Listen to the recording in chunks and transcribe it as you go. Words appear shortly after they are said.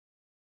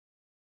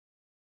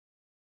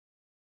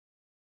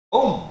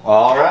Oh,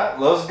 all right,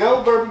 let's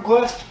go, Bourbon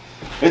Quest.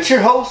 It's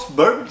your host,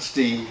 Bourbon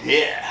Steve.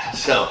 Yeah,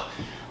 so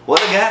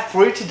what I got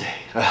for you today?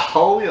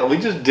 Oh, yeah, we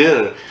just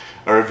did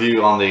a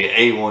review on the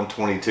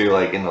A122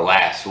 like in the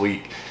last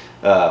week.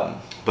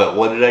 But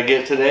what did I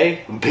get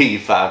today?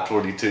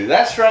 B522.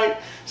 That's right.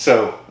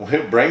 So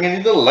we're bringing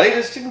you the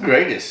latest and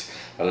greatest.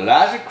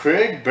 Elijah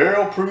Craig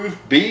Barrel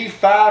Proof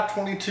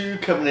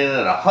B522 coming in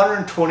at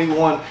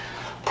 121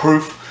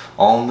 proof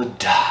on the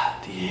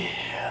dot.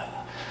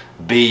 Yeah,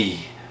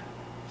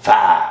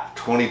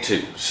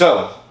 B522.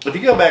 So if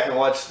you go back and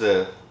watch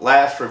the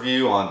last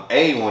review on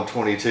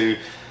A122,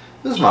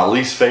 this is my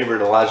least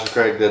favorite Elijah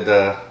Craig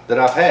that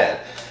I've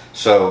had.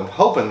 So I'm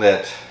hoping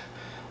that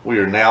we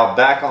are now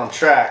back on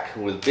track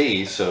with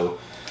B, so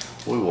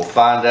we will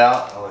find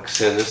out. Like I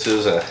said, this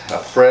is a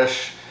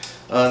fresh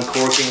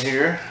uncorking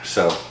here,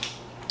 so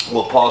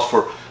we'll pause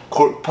for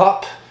cork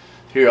pop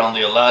here on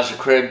the Elijah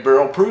Craig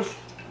Barrel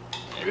Proof.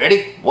 You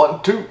ready?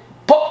 1, 2,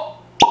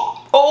 pop!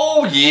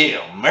 Oh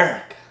yeah,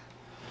 America!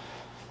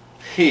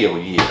 Hell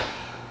yeah!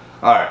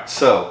 All right,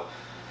 so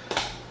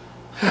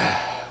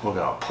we're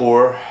gonna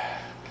pour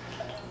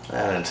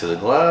that into the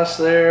glass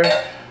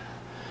there.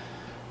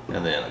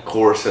 And then, of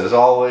course, as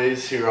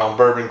always, here on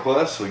Bourbon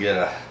Quest, we get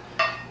a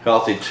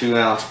healthy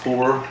 2-ounce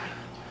pour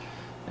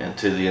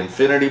into the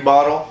infinity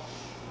bottle.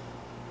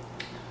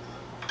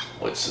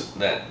 Which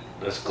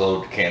this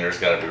glow decanter's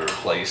got to be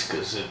replaced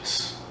because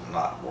it's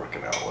not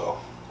working out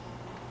well.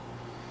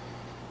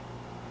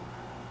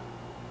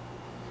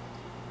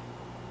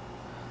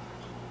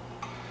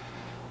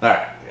 All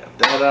right, got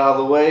that out of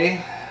the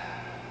way.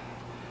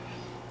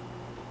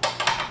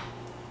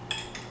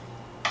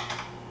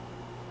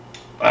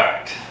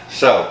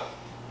 So,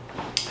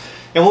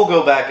 and we'll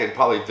go back and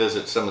probably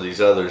visit some of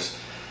these others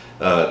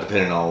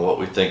depending on what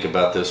we think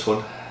about this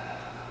one.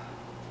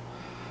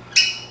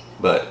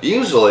 But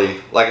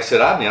usually, like I said,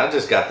 I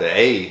just got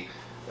the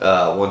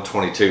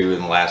A122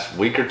 in the last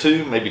week or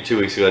two, maybe 2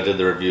 weeks ago. I did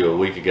the review a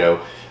week ago,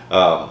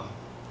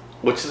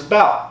 which is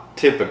about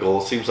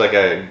typical. It seems like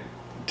I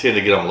tend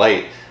to get them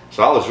late.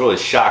 So I was really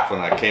shocked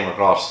when I came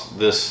across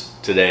this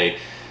today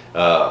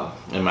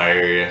in my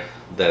area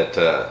that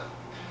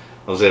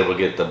I was able to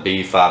get the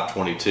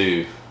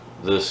B522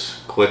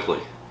 this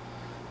quickly.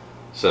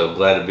 So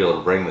glad to be able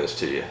to bring this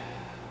to you.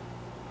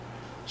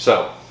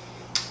 So,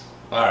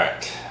 all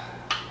right,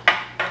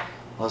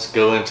 let's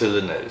go into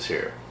the nose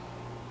here.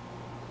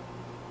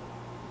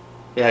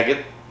 Yeah,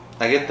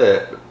 I get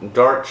the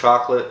dark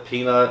chocolate,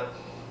 peanut.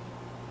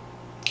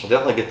 I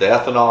definitely get the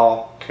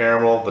ethanol,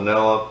 caramel,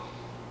 vanilla,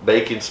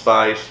 baking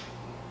spice.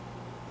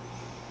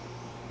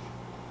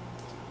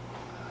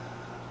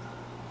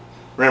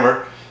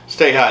 Remember,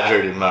 stay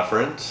hydrated, my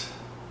friends.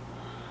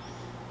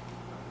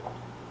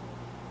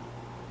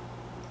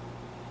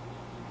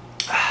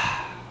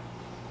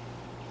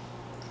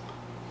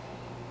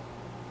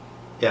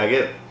 Yeah, I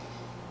get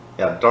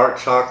dark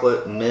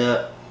chocolate,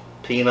 mint,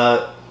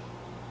 peanut,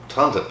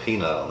 tons of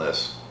peanut on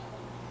this.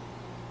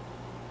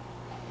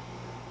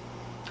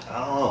 I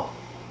don't know.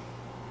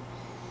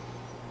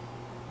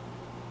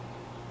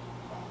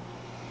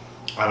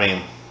 I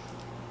mean,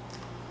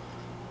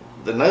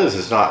 the nose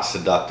is not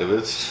seductive.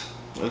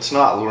 It's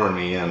not luring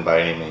me in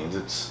by any means.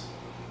 It's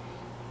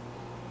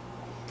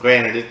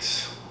granted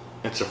it's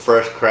a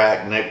fresh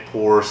crack neck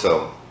pour,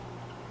 so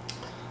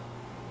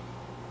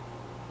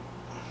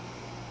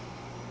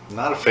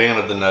not a fan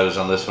of the nose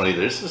on this one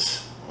either. This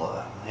is,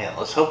 well, man,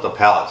 let's hope the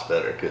palate's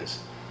better,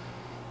 because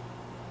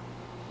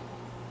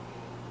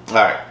all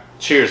right,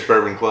 cheers,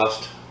 Bourbon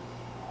Quest.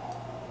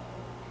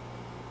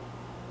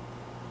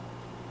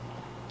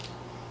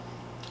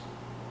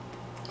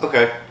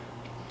 Okay.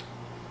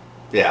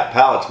 Yeah,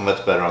 palate's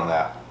much better on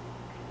that.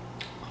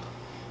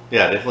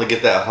 Yeah, definitely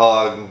get that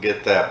hug,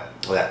 get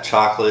that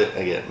chocolate.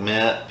 I get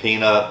mint,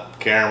 peanut,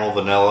 caramel,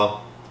 vanilla.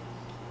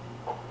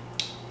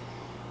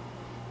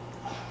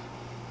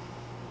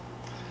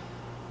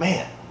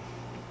 Man,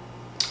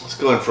 let's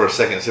go in for a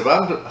second sip.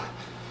 I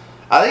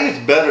think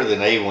it's better than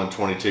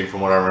A122 from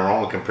what I remember.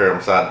 I'm gonna compare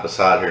them side by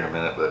side here in a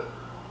minute,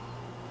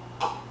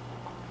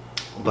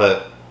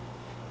 but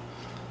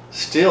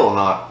still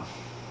not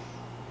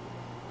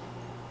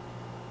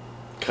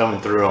coming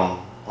through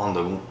on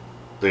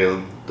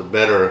the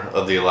better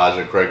of the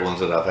Elijah Craig ones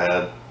that I've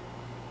had.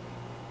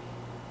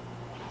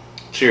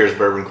 Cheers,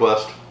 Bourbon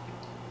Quest.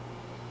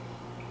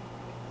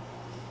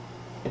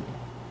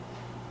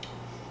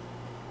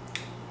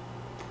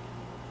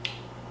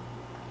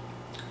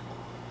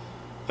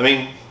 I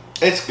mean,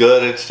 it's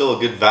good. It's still a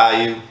good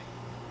value.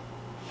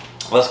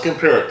 Let's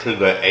compare it to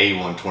the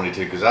A122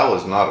 because I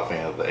was not a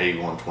fan of the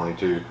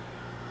A122.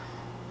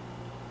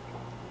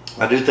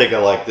 I do think I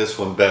like this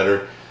one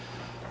better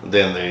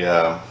than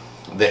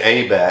the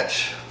A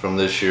batch from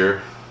this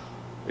year.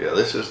 Yeah,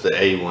 this is the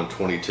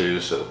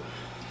A122, so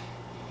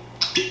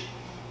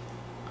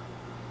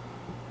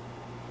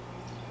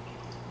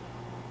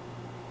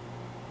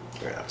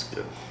yeah, that's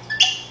good.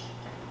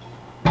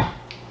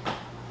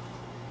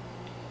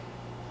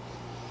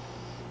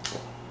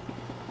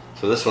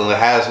 So this one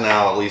has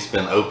now at least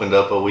been opened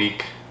up a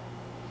week.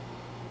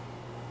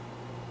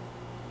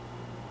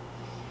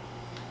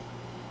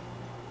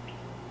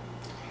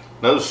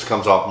 Nose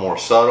comes off more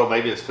subtle.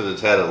 Maybe it's because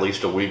it's had at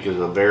least a week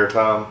of air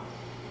time.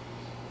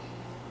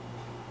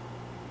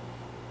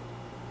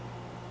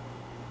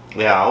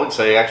 Yeah, I would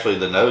say actually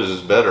the nose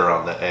is better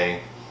on the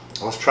A.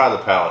 Let's try the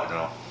palate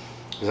now,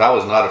 because I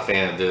was not a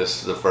fan of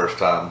this the first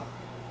time.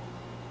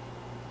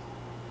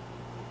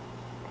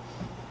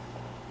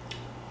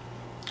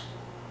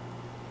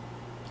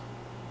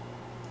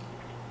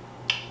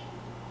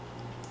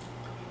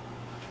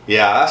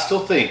 Yeah, I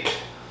still think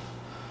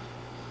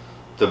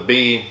the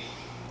B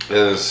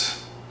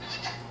is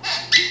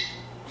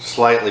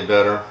slightly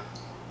better.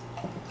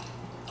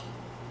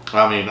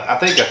 I mean, I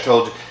think I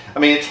told you. I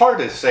mean, it's hard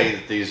to say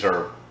that these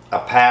are a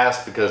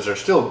pass because they're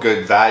still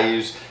good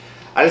values.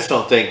 I just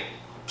don't think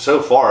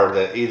so far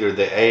that either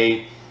the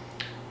A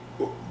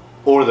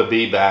or the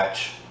B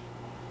batch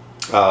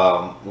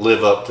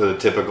live up to the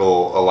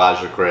typical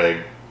Elijah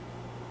Craig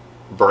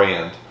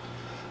brand.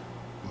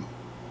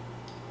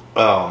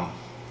 I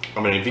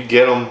mean, if you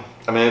get them,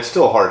 I mean, it's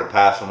still hard to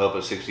pass them up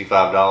at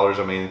 $65.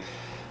 I mean,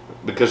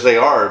 because they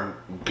are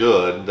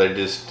good. They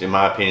just, in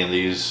my opinion,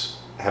 these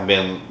have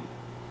been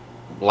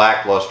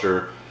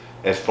lackluster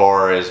as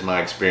far as my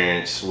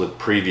experience with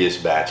previous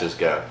batches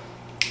go.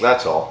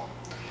 That's all.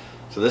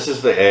 So this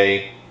is the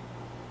A.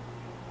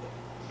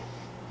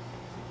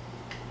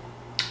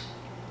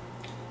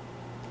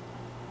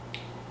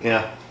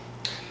 Yeah.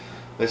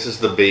 This is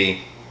the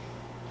B.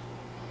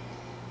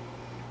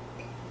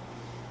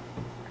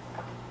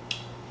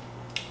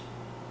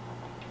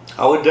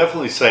 I would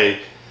definitely say,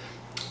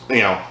 you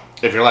know,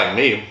 if you're like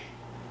me,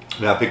 I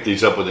mean, I picked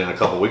these up within a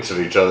couple weeks of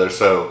each other,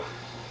 so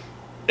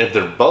if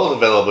they're both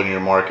available in your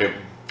market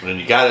and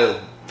you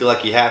gotta feel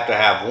like you have to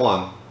have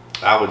one,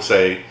 I would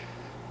say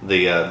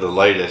the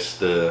latest,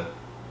 the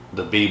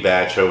B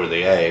batch over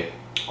the A.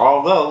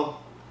 Although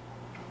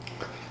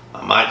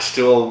I might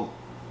still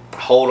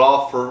hold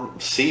off for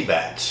C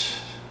batch.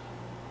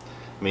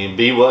 I mean,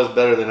 B was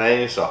better than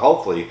A, so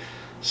hopefully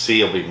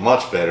C will be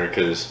much better,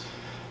 because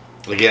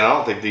again, I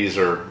don't think these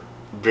are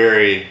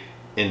very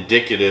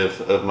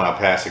indicative of my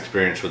past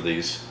experience with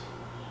these.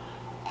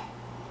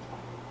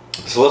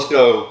 So let's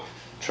go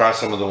try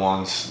some of the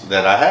ones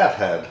that I have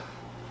had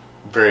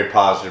very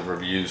positive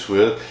reviews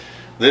with.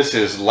 This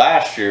is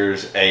last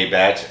year's A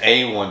batch,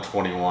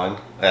 A121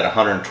 at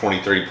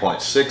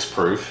 123.6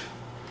 proof.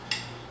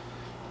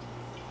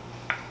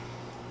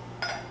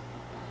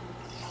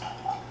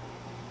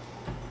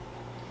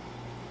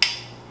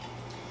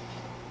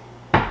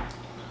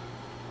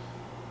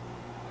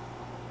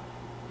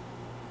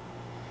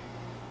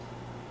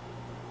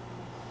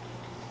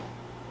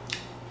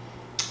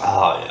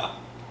 Oh yeah,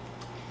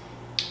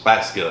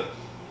 that's good.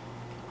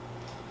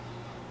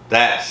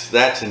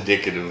 That's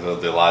indicative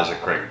of the Elijah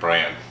Craig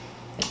brand.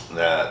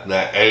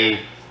 That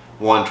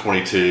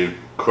A122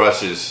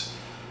 crushes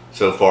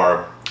so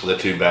far the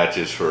two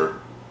batches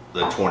for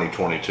the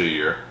 2022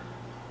 year.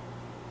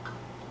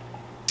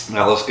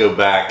 Now let's go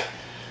back.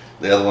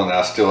 The other one that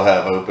I still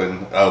have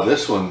open. Oh,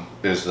 this one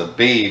is the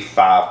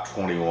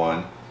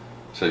B521.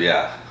 So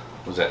yeah,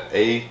 was that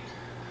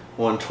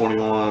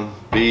A121,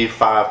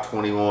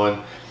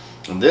 B521?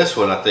 And this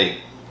one I think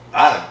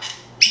I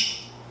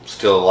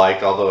still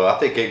liked, although I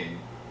think it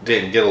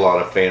didn't get a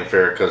lot of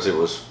fanfare because it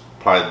was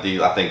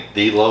probably I think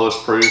the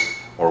lowest proof,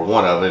 or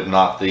one of it,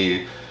 not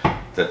the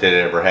that they'd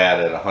ever had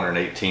at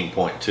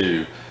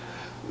 118.2.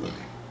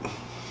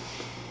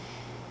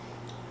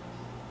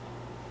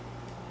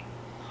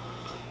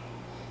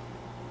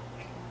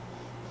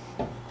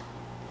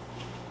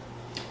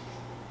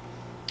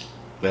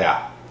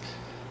 Yeah,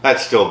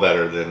 that's still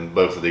better than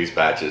both of these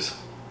batches.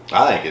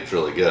 I think it's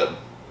really good.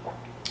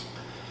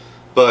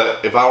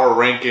 But if I were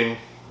ranking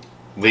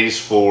these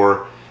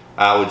four,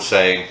 I would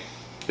say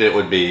it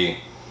would be,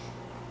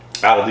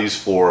 out of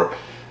these four,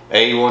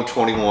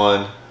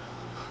 A121,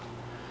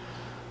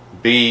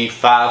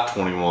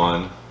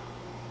 B521,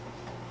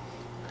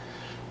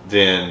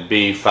 then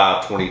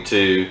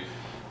B522,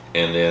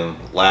 and then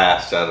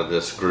last out of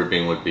this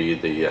grouping would be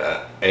the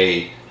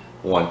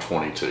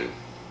A122.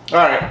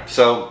 Alright,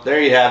 so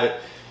there you have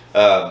it.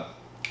 I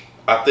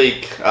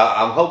think,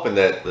 I'm hoping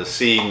that the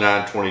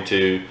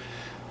C922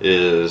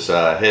 is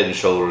head and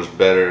shoulders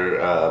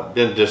better.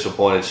 Been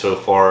disappointed so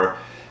far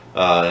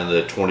in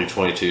the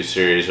 2022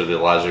 series of the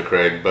Elijah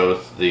Craig,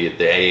 both the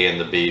A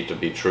and the B, to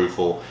be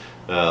truthful.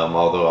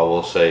 Although I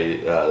will say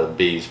the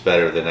B is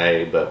better than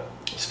A, but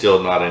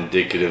still not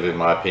indicative, in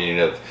my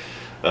opinion,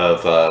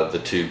 of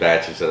the two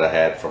batches that I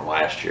had from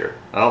last year.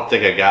 I don't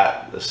think I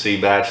got the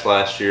C batch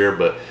last year,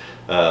 but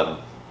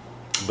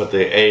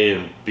the A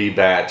and B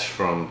batch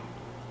from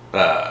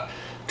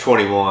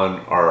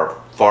 21 are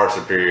far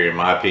superior, in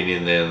my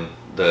opinion, than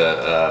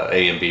the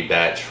A and B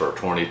batch for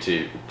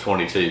 22.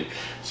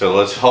 So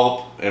let's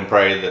hope and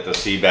pray that the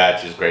C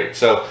batch is great.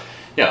 So,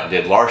 you know,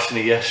 did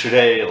larceny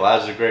yesterday,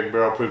 Elijah Craig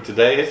barrel proof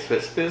today.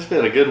 It's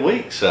been a good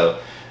week. So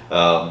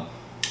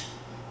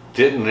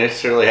didn't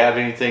necessarily have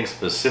anything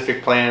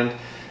specific planned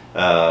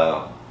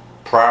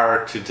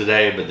prior to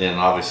today, but then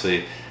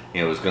obviously,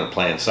 you know, was going to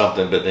plan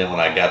something. But then when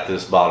I got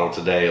this bottle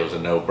today, it was a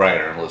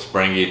no-brainer. Let's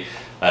bring you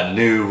a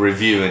new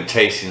review and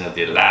tasting of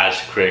the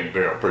Elijah Craig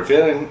Barrel Proof.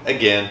 And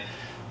again,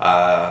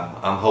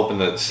 I'm hoping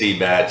that C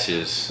batch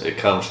it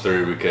comes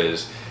through,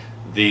 because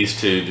these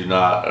two do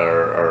not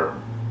are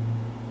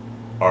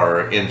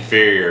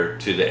inferior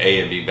to the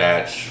A and B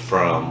batch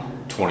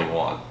from 21.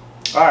 All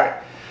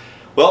right.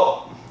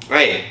 Well,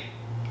 hey.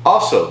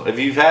 Also, if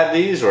you've had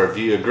these, or if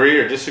you agree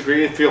or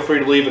disagree, feel free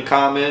to leave a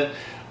comment.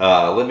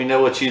 Let me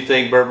know what you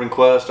think, Bourbon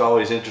Quest.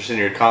 Always interested in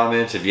your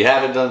comments. If you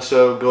haven't done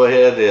so, go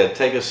ahead,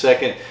 take a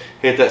second,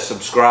 hit that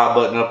subscribe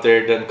button up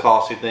there. It doesn't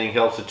cost anything,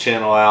 helps the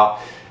channel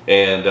out.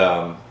 And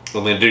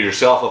then do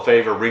yourself a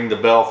favor, ring the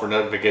bell for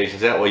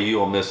notifications. That way you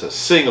won't miss a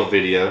single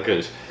video,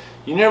 because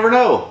you never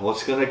know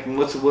what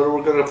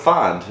we're gonna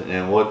find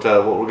and what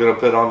we're gonna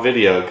put on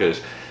video. Because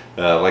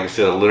like I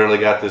said, I literally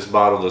got this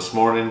bottle this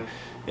morning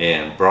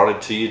and brought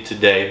it to you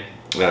today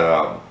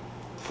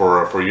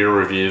for your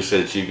review,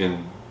 so that you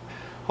can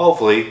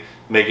hopefully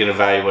make an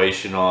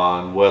evaluation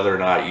on whether or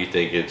not you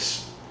think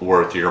it's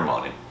worth your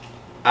money.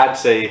 I'd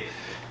say,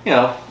 you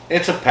know,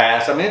 it's a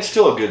pass. I mean, it's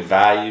still a good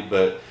value,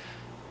 but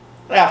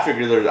I think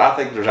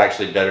there's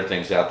actually better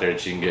things out there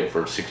that you can get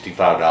for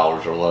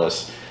 $65 or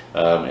less,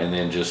 and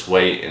then just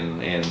wait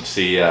and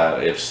see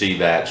if C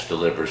batch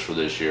delivers for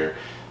this year.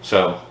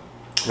 So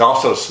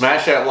also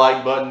smash that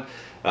like button.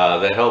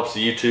 That helps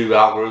the YouTube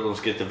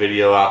algorithms get the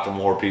video out to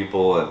more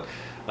people,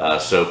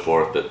 and so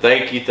forth. But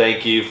thank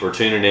you for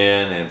tuning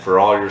in and for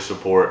all your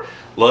support.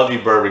 Love you,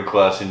 Bourbon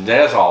Quest. And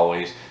as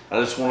always,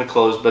 I just want to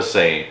close by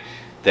saying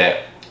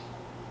that,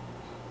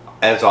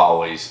 as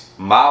always,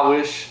 my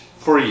wish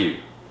for you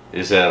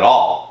is that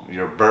all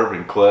your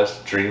Bourbon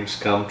Quest dreams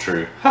come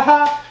true.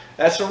 Haha,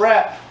 that's a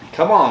wrap.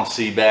 Come on,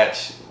 C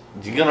batch.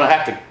 You're gonna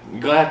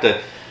have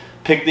to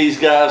pick these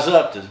guys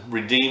up to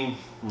redeem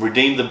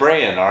the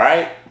brand. All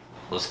right.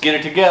 Let's get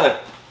it together.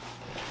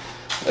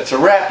 That's a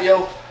wrap,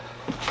 yo.